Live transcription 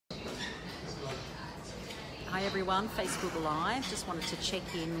Hi everyone, Facebook Live. Just wanted to check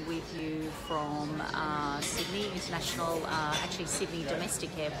in with you from Sydney International, actually Sydney Domestic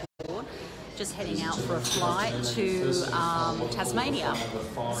Airport. Just heading out for a flight to Tasmania.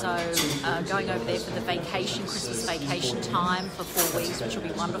 So going over there for the vacation, Christmas vacation time for 4 weeks, which will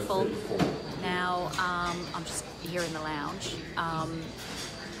be wonderful. Now, I'm just here in the lounge.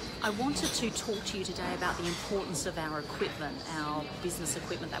 I wanted to talk to you today about the importance of our equipment, our business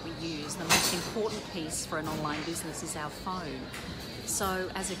equipment that we use. The most important piece for an online business is our phone.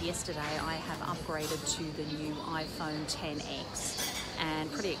 So as of yesterday, I have upgraded to the new iPhone XS,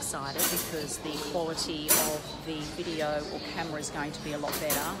 and pretty excited because the quality of the video or camera is going to be a lot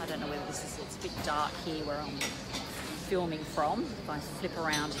better. I don't know whether this is, it's a bit dark here where I'm filming from, if I flip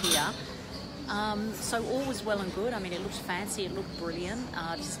around here. So all was well and good. I mean, it looked fancy, it looked brilliant.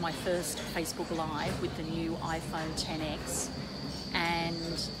 This is my first Facebook Live with the new iPhone XS,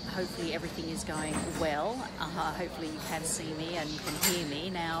 and hopefully everything is going well. Hopefully you can see me and you can hear me.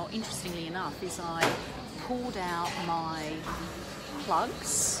 Now, interestingly enough, is I pulled out my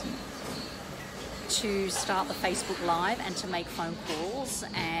plugs to start the Facebook Live and to make phone calls,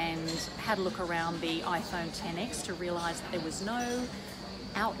 and had a look around the iPhone XS to realise that there was no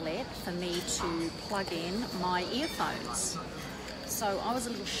outlet for me to plug in my earphones. So I was a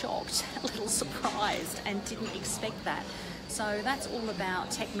little shocked, a little surprised, and didn't expect that. So that's all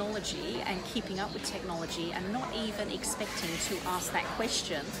about technology and keeping up with technology, and not even expecting to ask that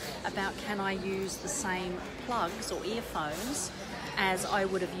question about can I use the same plugs or earphones as I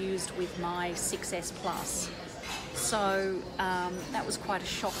would have used with my 6S Plus. So that was quite a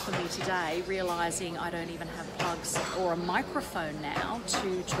shock for me today, realising I don't even have plugs or a microphone now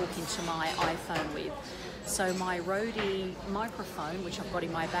to talk into my iPhone with. So my Rode microphone, which I've got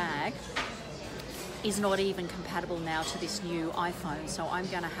in my bag, is not even compatible now to this new iPhone. So I'm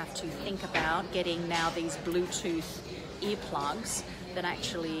going to have to think about getting now these Bluetooth earplugs that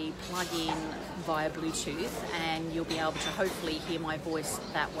actually plug in via Bluetooth, and you'll be able to hopefully hear my voice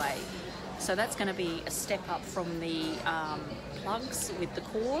that way. So that's going to be a step up from the plugs with the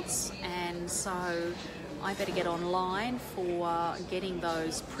cords, and so I better get online for getting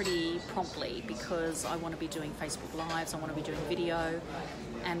those pretty promptly, because I want to be doing Facebook Lives, I want to be doing video,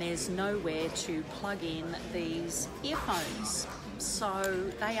 and there's nowhere to plug in these earphones. So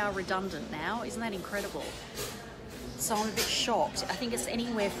they are redundant now. Isn't that incredible? So I'm a bit shocked. I think it's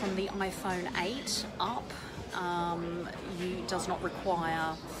anywhere from the iPhone 8 up. Does not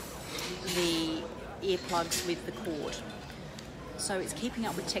require the earplugs with the cord. So it's keeping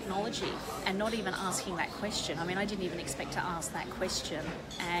up with technology and not even asking that question. I mean, I didn't even expect to ask that question,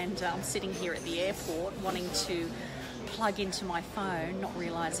 and I'm sitting here at the airport wanting to plug into my phone, not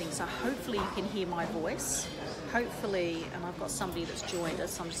realizing. So hopefully you can hear my voice. Hopefully, and I've got somebody that's joined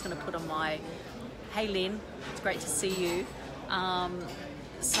us, so I'm just going to put on my, hey Lynn, it's great to see you.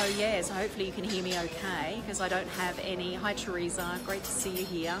 So yeah, so hopefully you can hear me okay, because I don't have any. Hi Teresa, great to see you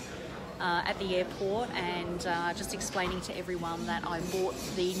here at the airport, and just explaining to everyone that I bought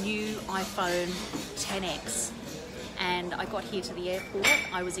the new iPhone XS, and I got here to the airport.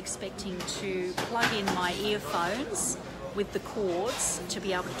 I was expecting to plug in my earphones with the cords to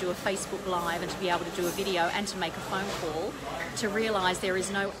be able to do a Facebook Live and to be able to do a video and to make a phone call, to realise there is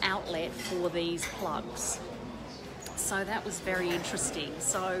no outlet for these plugs. So that was very interesting.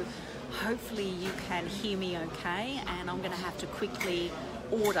 So hopefully you can hear me okay, and I'm going to have to quickly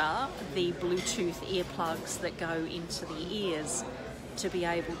order the Bluetooth earplugs that go into the ears to be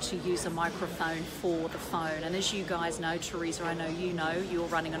able to use a microphone for the phone. And as you guys know, Teresa, I know you know, you're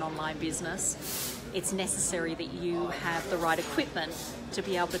running an online business. It's necessary that you have the right equipment to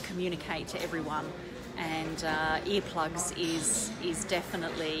be able to communicate to everyone. And earplugs is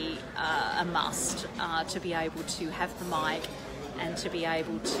definitely a must to be able to have the mic and to be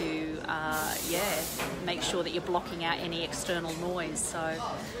able to make sure that you're blocking out any external noise. So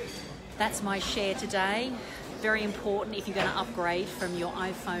that's my share today. Very important if you're going to upgrade from your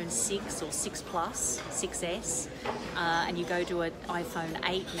iPhone 6 or 6 Plus, 6S, and you go to an iPhone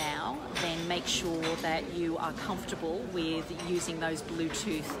 8 now, then make sure that you are comfortable with using those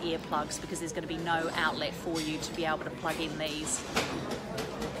Bluetooth earplugs, because there's going to be no outlet for you to be able to plug in these.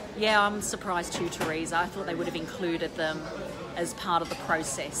 Yeah, I'm surprised too, Teresa. I thought they would have included them as part of the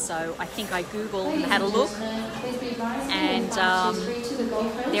process. So I think I Googled and had a look, and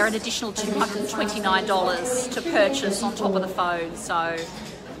they're an additional $229 to purchase on top of the phone. So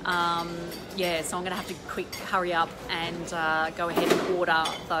yeah, so I'm going to have to hurry up and go ahead and order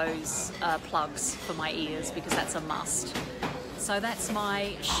those plugs for my ears, because that's a must. So that's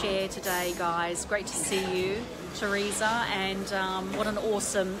my share today, guys. Great to see you, Teresa, and what an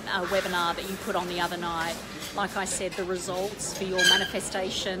awesome webinar that you put on the other night. Like I said, the results for your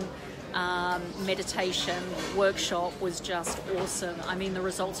manifestation meditation workshop was just awesome. I mean, the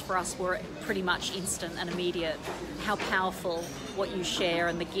results for us were pretty much instant and immediate. How powerful what you share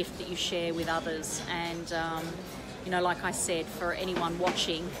and the gift that you share with others. And you know, like I said, for anyone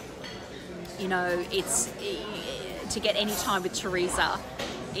watching, you know, it's to get any time with Teresa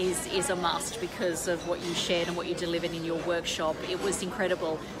is a must because of what you shared and what you delivered in your workshop. It was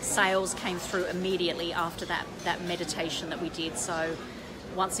incredible. Sales came through immediately after that meditation that we did. So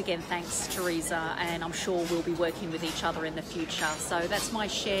once again, thanks, Teresa, and I'm sure we'll be working with each other in the future. So that's my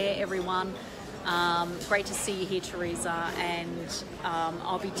share, everyone. Great to see you here, Teresa, and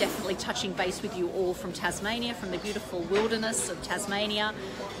I'll be definitely touching base with you all from Tasmania, from the beautiful wilderness of Tasmania,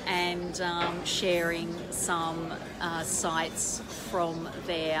 and sharing some sites from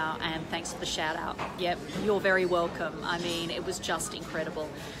there. And thanks for the shout out. Yep, you're very welcome. I mean, it was just incredible.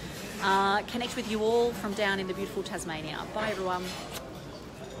 Connect with you all from down in the beautiful Tasmania. Bye, everyone.